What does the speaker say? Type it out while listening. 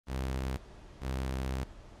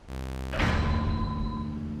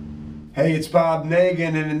Hey, it's Bob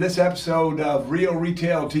Nagin, and in this episode of Real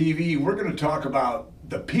Retail TV, we're going to talk about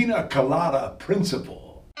the Piña Colada Principle.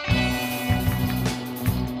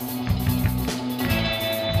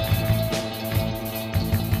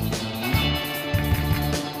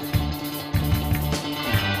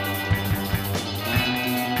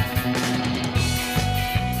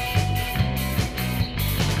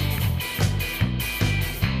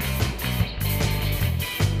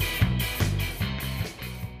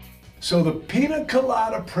 So the Piña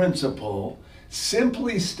Colada Principle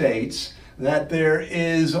simply states that there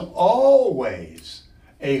is always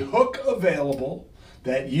a hook available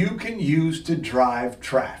that you can use to drive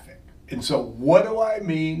traffic. And so what do I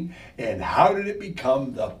mean, and how did it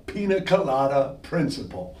become the Piña Colada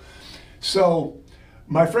Principle? So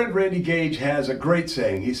my friend Randy Gage has a great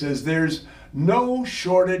saying. He says, there's no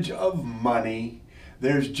shortage of money,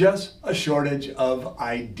 there's just a shortage of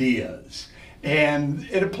ideas. And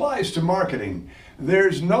it applies to marketing.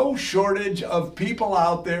 There's no shortage of people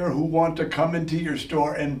out there who want to come into your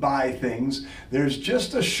store and buy things. There's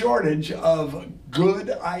just a shortage of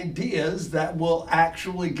good ideas that will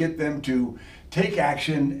actually get them to take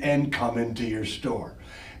action and come into your store.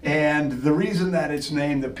 And the reason that it's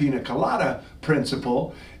named the Piña Colada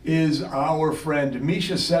Principle is our friend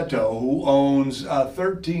Micha Seto, who owns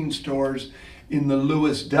 13 stores in the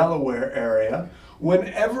Lewis, Delaware area.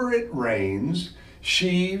 Whenever it rains,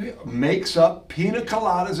 she makes up pina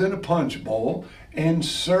coladas in a punch bowl and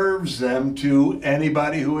serves them to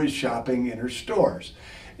anybody who is shopping in her stores.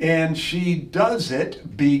 And she does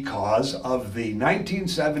it because of the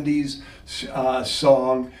 1970s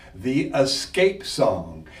song, the Escape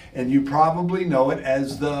Song. And you probably know it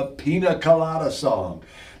as the Pina Colada song.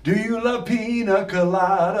 Do you love pina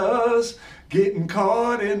coladas? Getting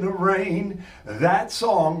caught in the rain. That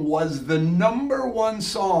song was the #1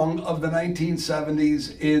 song of the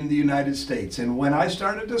 1970s in the United States. And when I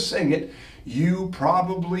started to sing it, you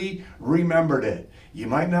probably remembered it. You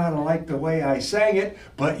might not have liked the way I sang it,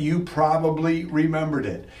 but you probably remembered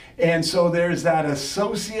it. And so there's that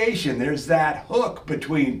association, there's that hook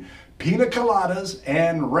between pina coladas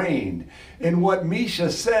and rain. And what Micha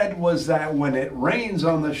said was that when it rains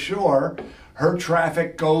on the shore, her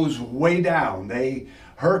traffic goes way down.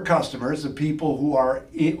 Her customers, the people who are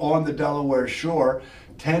on the Delaware shore,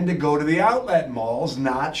 tend to go to the outlet malls,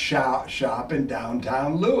 not shop in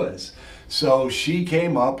downtown Lewis. So she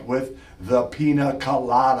came up with the Piña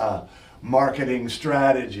Colada marketing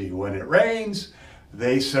strategy. When it rains,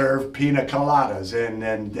 they serve pina coladas, and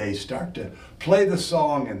then they start to play the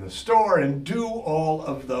song in the store and do all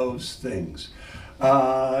of those things.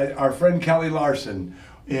 Our friend Kelly Larson,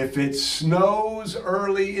 if it snows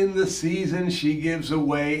early in the season, she gives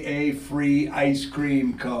away a free ice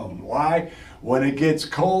cream cone. Why? When it gets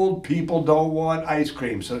cold, people don't want ice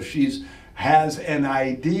cream. So she has an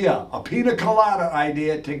idea, a pina colada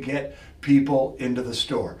idea to get people into the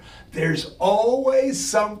store. There's always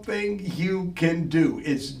something you can do.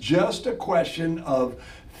 It's just a question of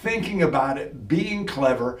thinking about it, being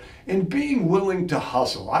clever, and being willing to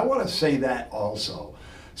hustle. I want to say that also.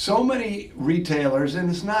 So many retailers, and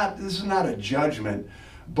this is not a judgment,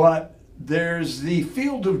 but there's the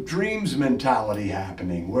field of dreams mentality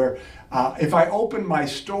happening where if I open my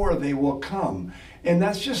store, they will come. And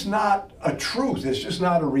that's just not a truth. It's just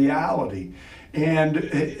not a reality. And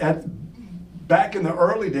back in the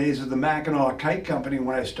early days of the Mackinac Kite Company,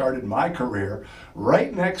 when I started my career,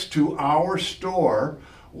 right next to our store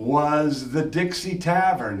was the Dixie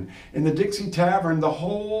Tavern. In the Dixie Tavern, the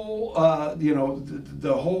whole,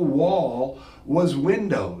 the whole wall was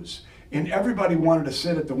windows. And everybody wanted to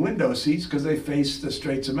sit at the window seats because they faced the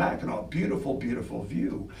Straits of Mackinac. Beautiful, beautiful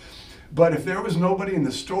view. But if there was nobody in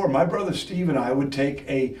the store, my brother Steve and I would take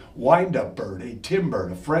a wind-up bird, a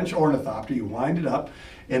timbird, a French ornithopter. You wind it up,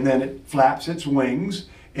 and then it flaps its wings,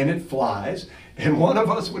 and it flies. And one of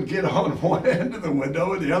us would get on one end of the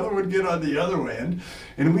window, and the other would get on the other end,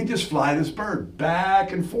 and we just fly this bird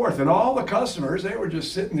back and forth. And all the customers, they were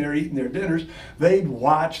just sitting there eating their dinners. They'd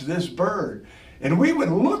watch this bird, and we would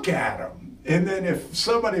look at them. And then if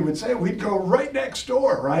somebody would say, we'd go right next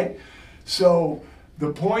door, right? So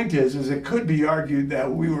the point is it could be argued that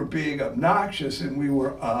we were being obnoxious and we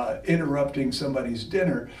were interrupting somebody's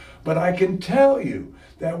dinner, but I can tell you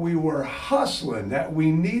that we were hustling, that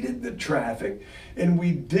we needed the traffic, and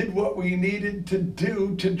we did what we needed to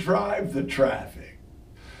do to drive the traffic.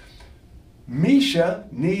 Micha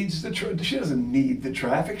she doesn't need the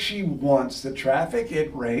traffic, she wants the traffic.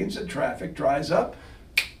 It rains, the traffic dries up.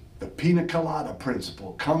 The Piña Colada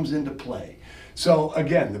Principle comes into play. So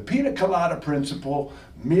again, the Piña Colada Principle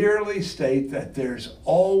merely states that there's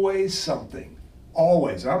always something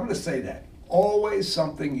always, I'm going to say that, always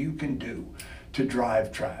something you can do to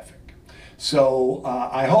drive traffic. So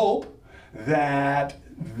I hope that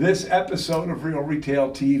this episode of Real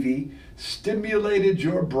Retail TV stimulated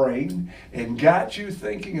your brain and got you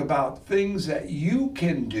thinking about things that you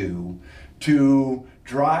can do to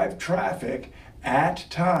drive traffic at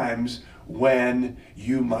times when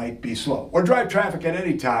you might be slow. Or drive traffic at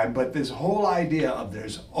any time, but this whole idea of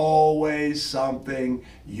there's always something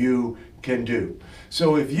you can do.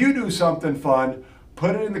 So if you do something fun,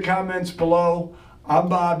 put it in the comments below. I'm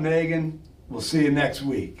Bob Megan. We'll see you next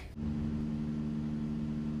week.